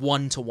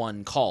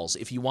one-to-one calls.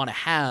 If you want to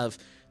have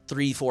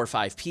 3, 4,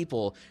 5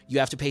 people, you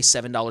have to pay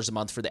 $7 a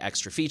month for the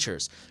extra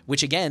features,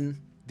 which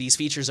again, these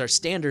features are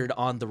standard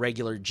on the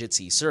regular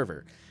Jitsi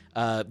server.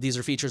 These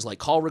are features like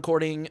call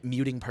recording,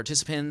 muting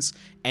participants,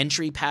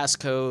 entry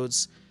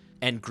passcodes,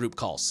 and group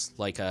calls.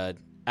 Like,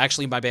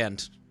 actually, my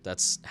band,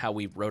 that's how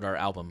we wrote our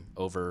album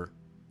over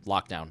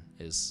lockdown,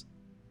 is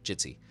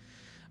Jitsi.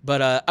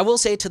 But I will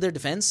say, to their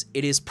defense,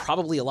 it is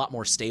probably a lot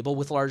more stable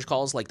with large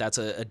calls. Like, that's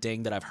a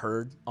ding that I've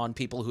heard on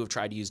people who have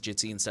tried to use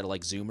Jitsi instead of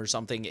like Zoom or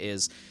something,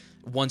 is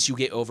once you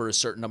get over a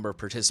certain number of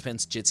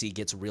participants, Jitsi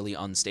gets really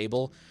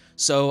unstable.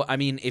 So, I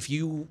mean, if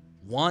you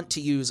want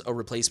to use a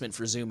replacement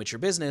for Zoom at your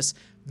business,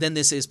 then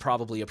this is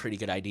probably a pretty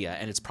good idea,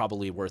 and it's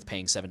probably worth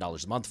paying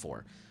 $7 a month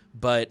for.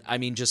 But, I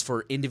mean, just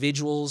for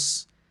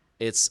individuals,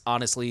 it's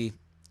honestly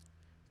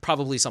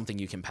probably something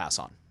you can pass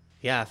on.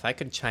 Yeah, if I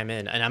could chime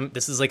in, and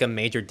this is like a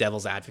major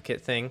devil's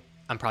advocate thing.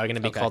 I'm probably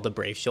going to be called the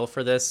Brave shill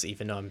for this,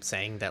 even though I'm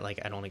saying that, like,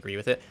 I don't agree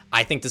with it.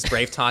 I think this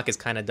Brave Talk is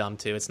kind of dumb,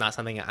 too. It's not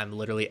something I'm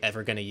literally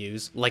ever going to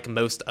use, like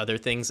most other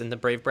things in the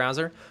Brave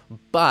browser.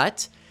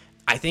 But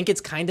I think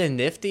it's kind of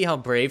nifty how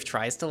Brave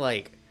tries to,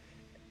 like,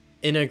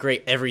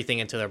 integrate everything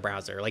into their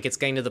browser. Like, it's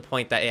getting to the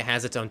point that it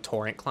has its own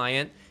torrent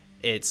client.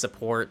 It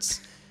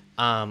supports...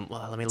 let me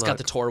look. It's got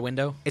the Tor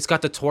window. It's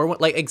got the Tor...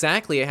 Like,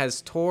 exactly. It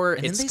has Tor.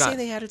 And didn't they say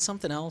they added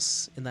something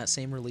else in that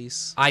same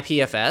release?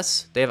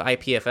 IPFS. They have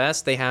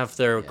IPFS. They have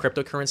their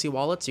cryptocurrency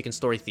wallets. You can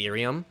store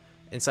Ethereum.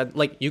 inside.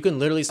 Like, you can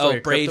literally store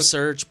your Brave crypto-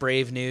 Search,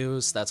 Brave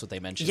News. That's what they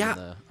mentioned Yeah. in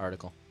the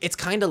article. It's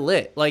kind of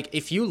lit. Like,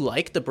 if you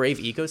like the Brave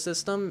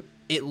ecosystem,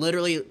 it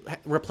literally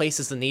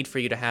replaces the need for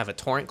you to have a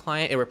torrent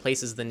client. It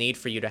replaces the need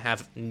for you to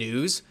have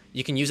news.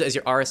 You can use it as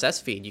your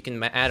RSS feed. You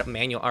can add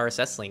manual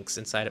RSS links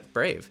inside of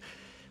Brave.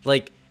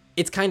 Like,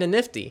 it's kind of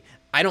nifty.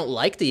 I don't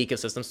like the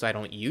ecosystem, so I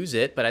don't use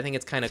it, but I think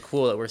it's kind of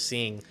cool that we're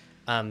seeing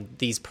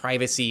these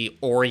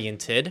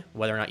privacy-oriented,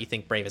 whether or not you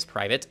think Brave is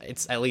private,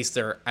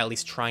 they're at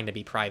least trying to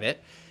be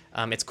private.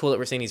 It's cool that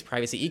we're seeing these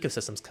privacy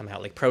ecosystems come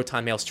out. Like,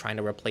 Proton Mail's trying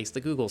to replace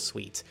the Google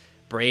Suite.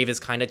 Brave is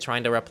kind of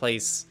trying to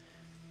replace,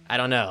 I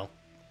don't know.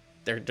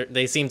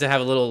 They seem to have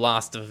a little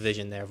lost of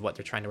vision there of what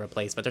they're trying to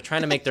replace, but they're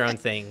trying to make their own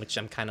thing, which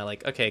I'm kind of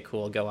like, okay,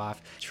 cool, go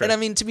off. Sure. And I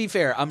mean, to be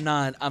fair, I'm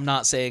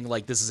not saying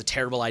like this is a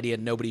terrible idea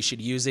and nobody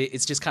should use it.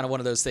 It's just kind of one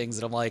of those things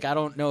that I'm like, I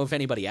don't know if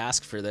anybody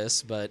asked for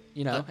this, but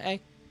hey.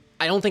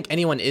 I don't think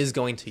anyone is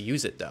going to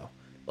use it though.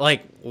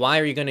 Like, why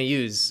are you going to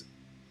use?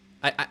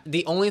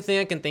 The only thing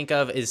I can think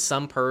of is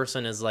some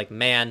person is like,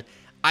 man,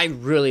 I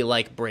really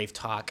like Brave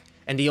Talk.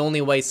 And the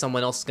only way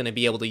someone else is going to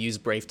be able to use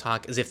Brave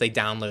Talk is if they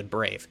download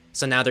Brave.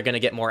 So now they're going to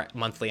get more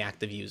monthly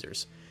active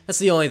users. That's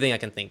the only thing I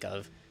can think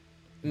of.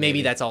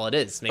 Maybe that's all it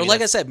is. Maybe or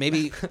like I said,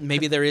 maybe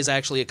there is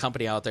actually a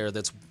company out there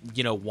that's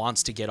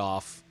wants to get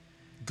off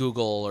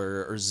Google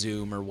or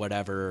Zoom or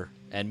whatever,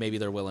 and maybe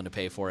they're willing to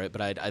pay for it.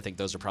 But I think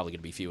those are probably going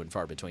to be few and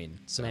far between.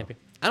 So maybe.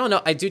 I don't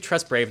know. I do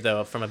trust Brave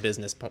though from a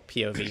business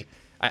POV.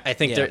 I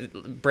think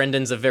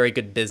Brendan's a very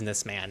good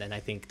businessman, and I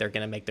think they're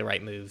going to make the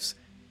right moves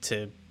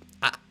to.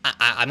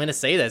 I'm going to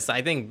say this.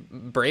 I think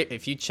Brave,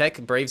 if you check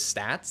Brave's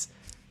stats,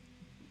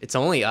 it's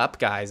only up,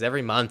 guys.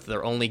 Every month,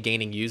 they're only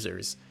gaining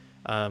users.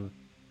 From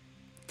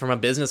a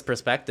business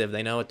perspective,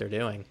 they know what they're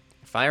doing.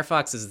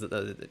 Firefox is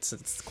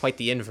it's quite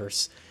the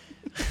inverse.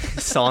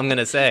 That's all I'm going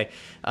to say.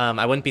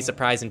 I wouldn't be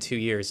surprised in 2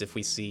 years if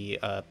we see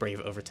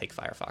Brave overtake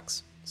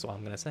Firefox. That's all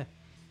I'm going to say.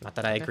 Not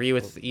that I agree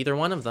with either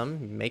one of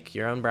them. Make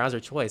your own browser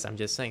choice. I'm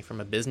just saying from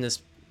a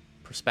business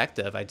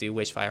perspective, I do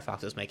wish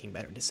Firefox was making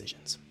better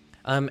decisions.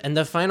 And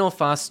the final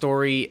FOSS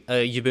story,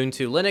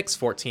 Ubuntu Linux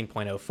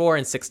 14.04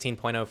 and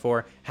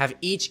 16.04 have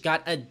each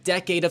got a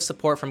decade of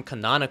support from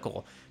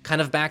Canonical. Kind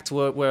of back to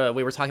what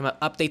we were talking about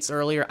updates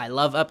earlier. I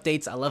love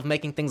updates. I love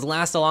making things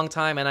last a long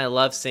time, and I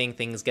love seeing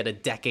things get a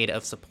decade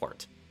of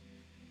support.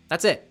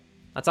 That's it.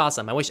 That's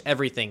awesome. I wish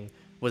everything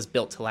was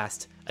built to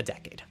last a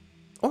decade.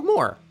 Or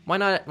more. Why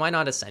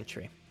not a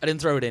century? I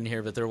didn't throw it in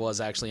here, but there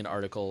was actually an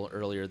article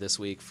earlier this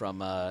week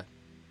from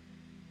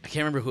I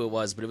can't remember who it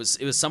was, but it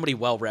was somebody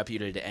well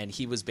reputed, and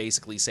he was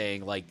basically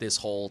saying like this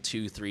whole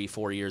 2, 3,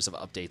 4 years of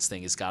updates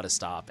thing has got to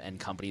stop, and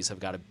companies have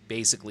got to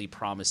basically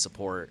promise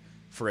support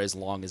for as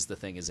long as the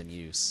thing is in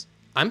use.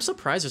 I'm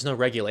surprised there's no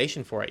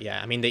regulation for it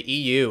yet. I mean, the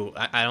EU,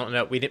 I don't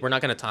know, we're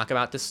not going to talk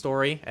about this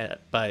story,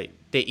 but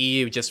the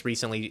EU just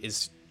recently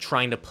is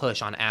trying to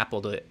push on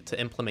Apple to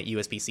implement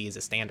USB-C as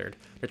a standard.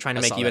 They're trying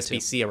to make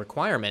USB-C a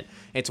requirement.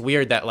 It's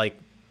weird that like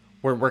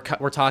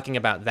we're talking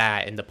about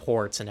that and the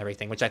ports and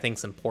everything, which I think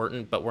is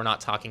important, but we're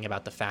not talking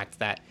about the fact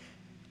that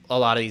a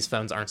lot of these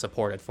phones aren't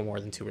supported for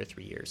more than 2 or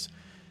 3 years.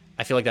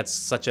 I feel like that's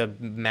such a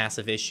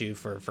massive issue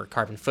for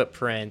carbon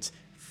footprint,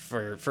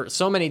 for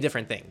so many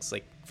different things,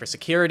 like for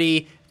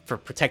security, for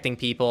protecting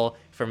people,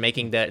 for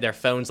making their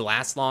phones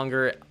last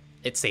longer.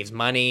 It saves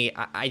money.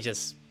 I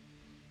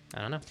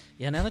don't know.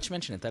 Yeah, now that you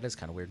mention it, that is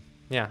kind of weird.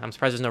 Yeah, I'm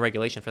surprised there's no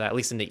regulation for that, at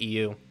least in the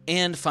EU.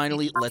 And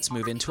finally, let's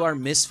move into our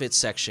Misfits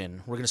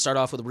section. We're going to start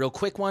off with a real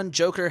quick one.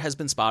 Joker has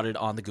been spotted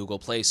on the Google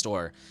Play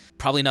Store.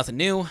 Probably nothing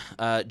new.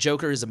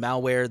 Joker is a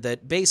malware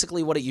that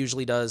basically what it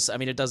usually does, I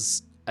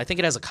think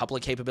it has a couple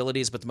of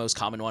capabilities, but the most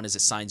common one is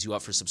it signs you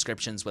up for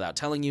subscriptions without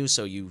telling you,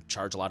 so you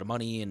charge a lot of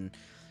money and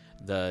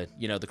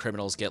the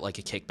criminals get like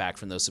a kickback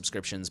from those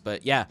subscriptions.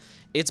 But yeah,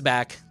 it's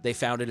back. They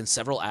found it in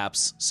several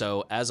apps.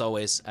 So as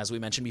always, as we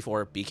mentioned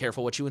before, be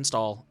careful what you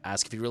install.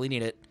 Ask if you really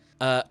need it.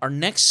 Our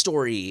next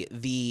story,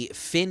 the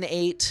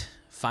Finite,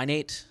 I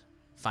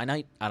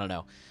don't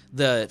know.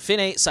 The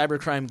Finite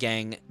cybercrime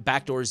gang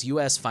backdoors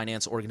U.S.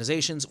 finance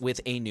organizations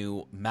with a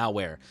new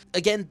malware.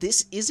 Again,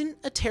 this isn't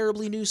a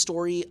terribly new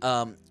story.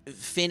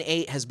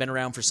 Fin8 has been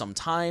around for some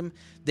time.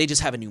 They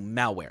just have a new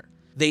malware.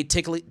 They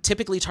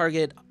typically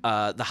target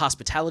the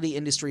hospitality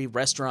industry,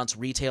 restaurants,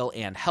 retail,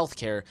 and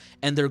healthcare,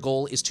 and their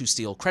goal is to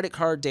steal credit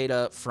card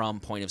data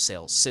from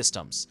point-of-sale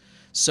systems.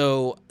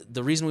 So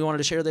the reason we wanted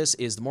to share this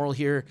is the moral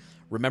here.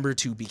 Remember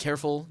to be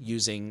careful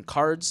using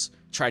cards.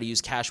 Try to use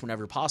cash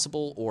whenever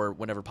possible, or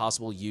whenever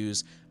possible,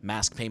 use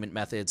mask payment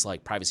methods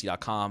like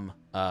privacy.com,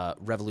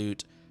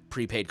 Revolut,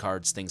 prepaid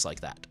cards, things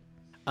like that.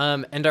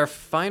 And our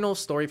final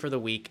story for the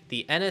week,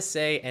 the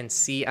NSA and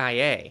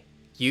CIA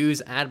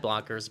use ad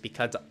blockers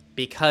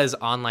because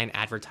online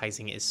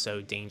advertising is so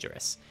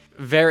dangerous.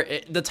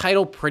 The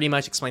title pretty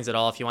much explains it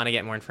all. If you want to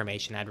get more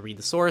information, I'd read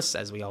the source,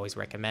 as we always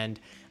recommend.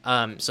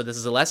 So this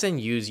is a lesson,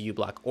 use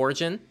uBlock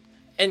Origin.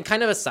 And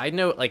kind of a side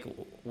note, like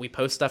we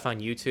post stuff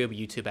on YouTube.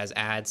 YouTube has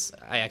ads.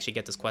 I actually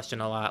get this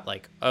question a lot,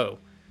 like, oh,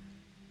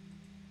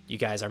 you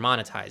guys are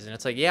monetized. And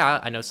it's like, yeah,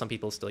 I know some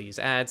people still use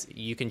ads.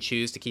 You can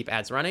choose to keep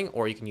ads running,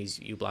 or you can use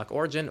uBlock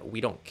Origin. We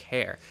don't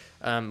care.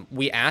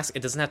 We ask, it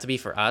doesn't have to be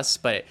for us,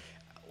 but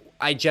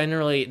I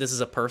generally, this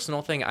is a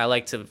personal thing, I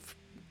like to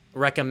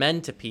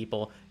recommend to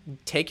people,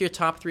 take your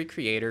top 3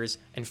 creators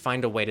and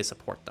find a way to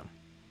support them.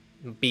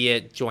 Be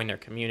it join their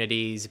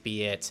communities,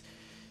 be it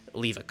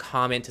leave a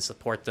comment to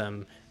support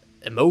them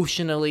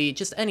emotionally,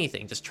 just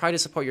anything. Just try to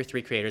support your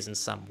 3 creators in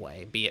some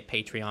way, be it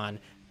Patreon,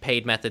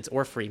 paid methods,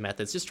 or free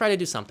methods. Just try to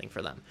do something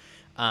for them.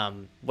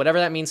 Whatever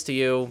that means to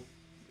you,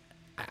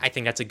 I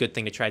think that's a good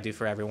thing to try to do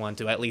for everyone,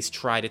 to at least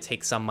try to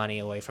take some money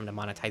away from the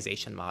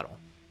monetization model.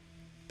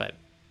 But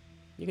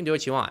you can do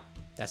what you want.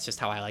 That's just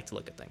how I like to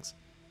look at things.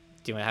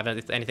 Do you have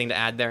anything to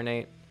add there,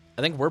 Nate?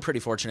 I think we're pretty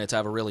fortunate to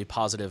have a really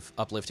positive,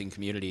 uplifting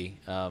community.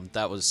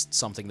 That was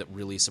something that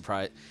really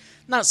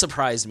not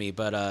surprised me,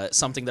 but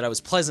something that I was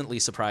pleasantly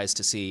surprised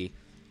to see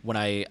when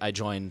I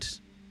joined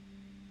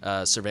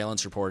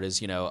Surveillance Report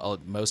is,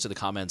 most of the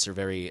comments are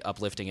very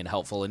uplifting and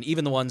helpful. And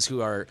even the ones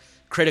who are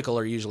critical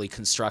are usually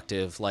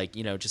constructive, like,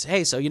 just,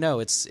 hey, so,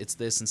 it's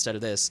this instead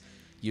of this,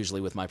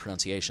 usually with my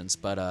pronunciations.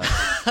 But,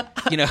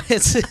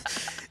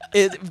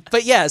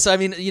 but yeah, so I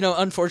mean,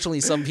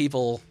 unfortunately some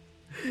people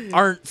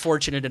aren't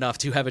fortunate enough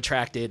to have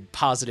attracted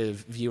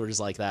positive viewers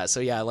like that.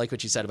 So yeah, I like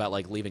what you said about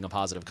like leaving a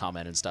positive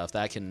comment and stuff.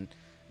 That can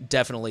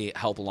definitely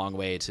help a long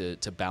way to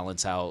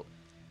balance out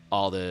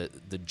all the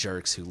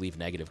jerks who leave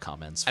negative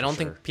comments. I don't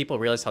think people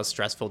realize how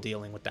stressful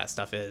dealing with that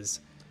stuff is.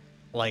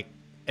 Like,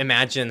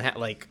 imagine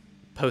like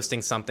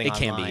posting something it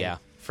online can be, yeah,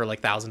 for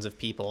like thousands of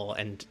people,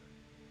 and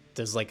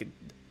there's like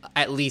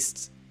at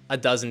least a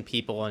dozen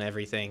people and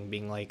everything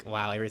being like,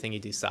 wow, everything you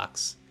do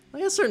sucks.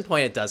 Like at a certain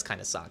point it does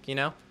kind of suck,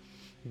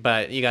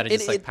 but you got to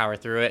just power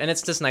through it. And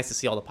it's just nice to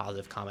see all the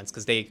positive comments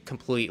because they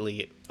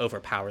completely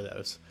overpower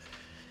those.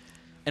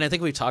 And I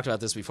think we've talked about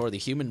this before. The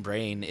human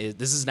brain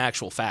this is an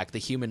actual fact. The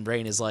human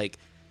brain is like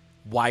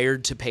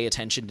wired to pay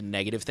attention to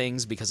negative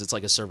things because it's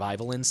like a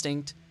survival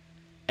instinct.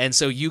 And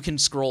so you can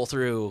scroll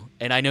through,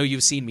 and I know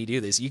you've seen me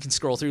do this, you can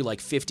scroll through like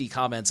 50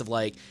 comments of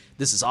like,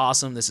 this is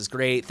awesome, this is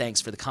great,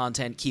 thanks for the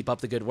content, keep up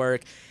the good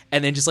work.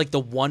 And then just like the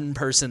one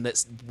person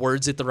that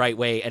words it the right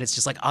way, and it's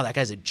just like, oh, that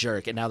guy's a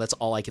jerk. And now that's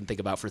all I can think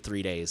about for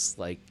 3 days.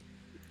 Like,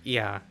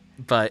 yeah.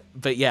 But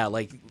yeah,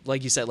 like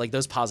you said, like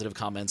those positive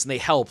comments, and they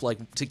help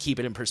like to keep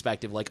it in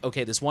perspective. Like,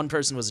 okay, this one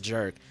person was a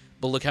jerk,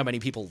 but look how many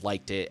people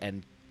liked it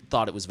and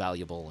thought it was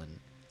valuable. And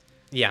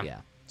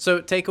yeah.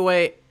 So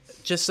takeaway,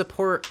 just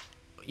support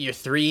your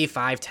 3,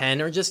 5,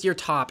 10, or just your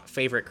top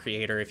favorite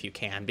creator if you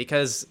can,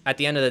 because at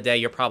the end of the day,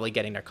 you're probably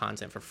getting their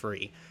content for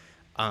free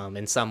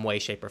in some way,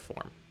 shape, or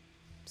form.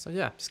 So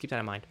yeah, just keep that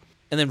in mind.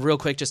 And then real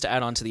quick, just to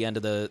add on to the end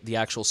of the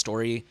actual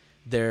story,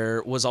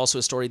 there was also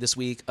a story this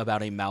week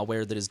about a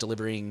malware that is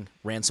delivering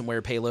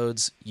ransomware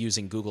payloads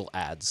using Google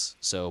Ads.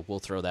 So we'll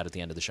throw that at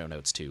the end of the show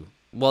notes too.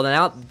 Well,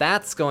 now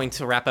that's going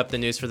to wrap up the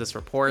news for this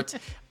report.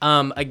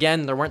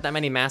 Again, there weren't that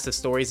many massive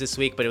stories this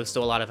week, but it was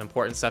still a lot of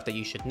important stuff that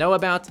you should know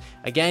about.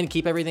 Again,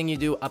 keep everything you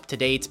do up to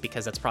date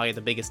because that's probably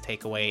the biggest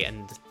takeaway.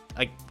 And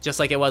just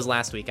like it was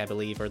last week, I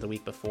believe, or the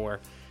week before,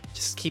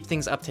 just keep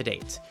things up to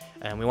date.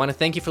 And we want to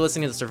thank you for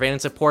listening to the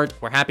Surveillance Report.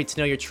 We're happy to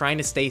know you're trying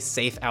to stay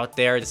safe out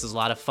there. This is a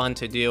lot of fun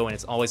to do, and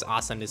it's always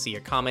awesome to see your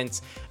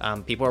comments.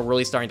 People are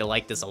really starting to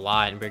like this a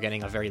lot, and we're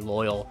getting a very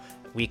loyal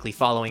weekly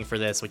following for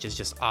this, which is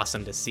just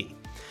awesome to see.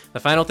 The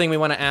final thing we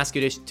want to ask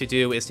you to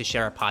do is to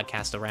share our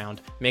podcast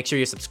around. Make sure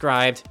you're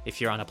subscribed if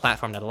you're on a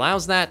platform that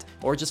allows that,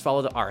 or just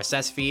follow the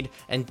RSS feed.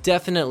 And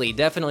definitely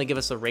give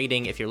us a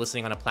rating if you're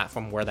listening on a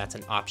platform where that's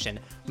an option.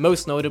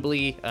 Most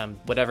notably,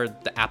 whatever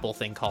the Apple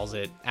thing calls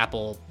it,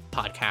 Apple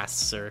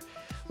Podcasts or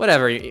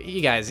whatever.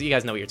 You guys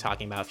know what you're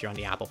talking about if you're on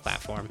the Apple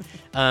platform.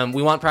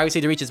 We want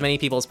privacy to reach as many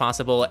people as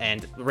possible,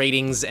 and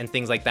ratings and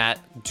things like that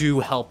do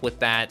help with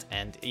that.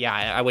 And yeah,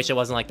 I wish it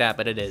wasn't like that,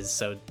 but it is.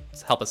 So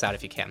help us out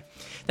if you can.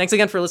 Thanks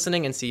again for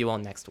listening, and see you all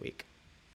next week.